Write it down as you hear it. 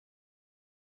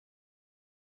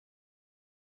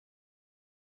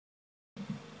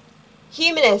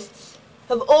Humanists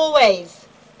have always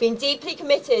been deeply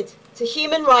committed to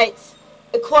human rights,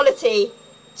 equality,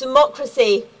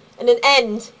 democracy, and an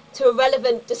end to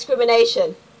irrelevant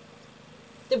discrimination.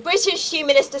 The British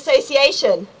Humanist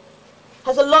Association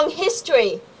has a long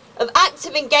history of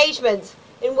active engagement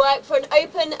in work for an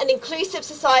open and inclusive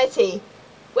society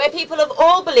where people of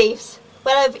all beliefs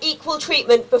will have equal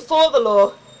treatment before the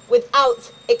law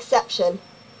without exception.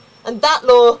 And that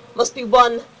law must be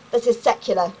one that is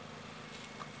secular.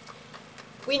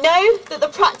 We know that the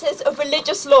practice of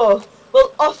religious law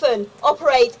will often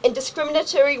operate in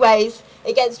discriminatory ways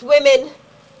against women,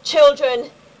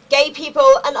 children, gay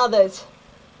people and others.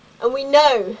 And we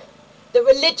know that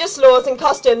religious laws and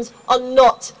customs are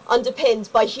not underpinned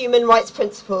by human rights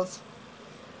principles.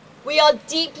 We are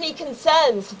deeply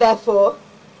concerned, therefore,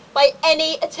 by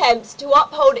any attempts to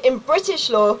uphold in British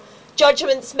law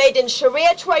judgments made in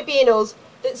Sharia tribunals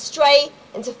that stray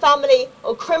into family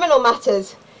or criminal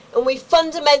matters, and we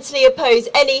fundamentally oppose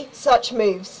any such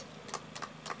moves.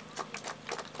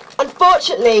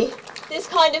 Unfortunately, this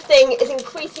kind of thing is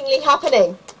increasingly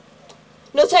happening.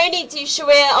 Not only do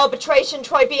Sharia arbitration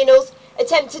tribunals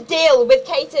attempt to deal with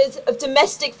cases of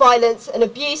domestic violence and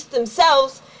abuse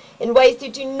themselves in ways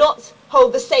that do not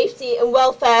hold the safety and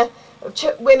welfare of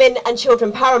women and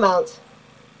children paramount.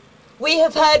 We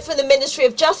have heard from the Ministry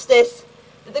of Justice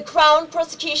that the Crown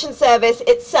Prosecution Service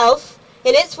itself,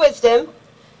 in its wisdom,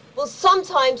 will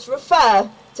sometimes refer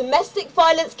domestic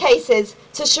violence cases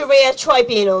to Sharia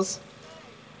tribunals.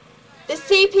 The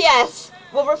CPS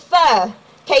will refer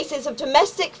cases of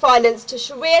domestic violence to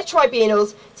Sharia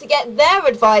tribunals to get their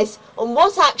advice on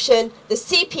what action the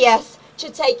CPS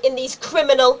should take in these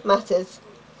criminal matters.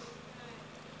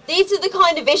 These are the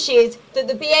kind of issues that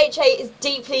the BHA is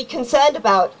deeply concerned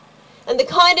about, and the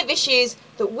kind of issues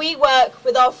that we work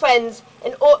with our friends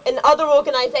in other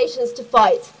organisations to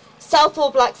fight. Southall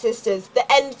Black Sisters,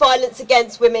 the End Violence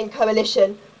Against Women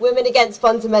Coalition, Women Against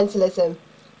Fundamentalism.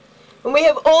 And we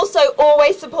have also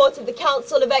always supported the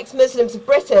Council of Ex-Muslims of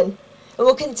Britain and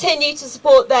will continue to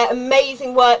support their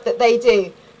amazing work that they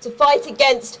do to fight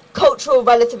against cultural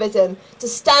relativism, to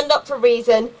stand up for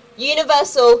reason,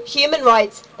 universal human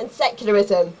rights and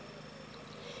secularism.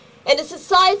 In a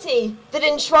society that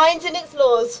enshrines in its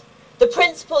laws the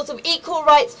principles of equal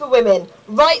rights for women,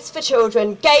 rights for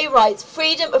children, gay rights,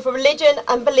 freedom of religion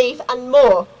and belief and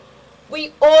more,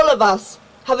 we, all of us,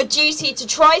 have a duty to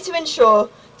try to ensure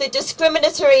that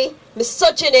discriminatory,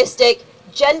 misogynistic,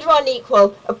 gender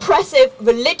unequal, oppressive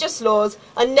religious laws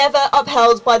are never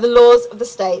upheld by the laws of the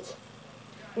state.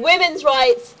 Women's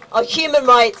rights are human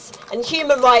rights, and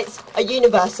human rights are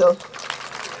universal.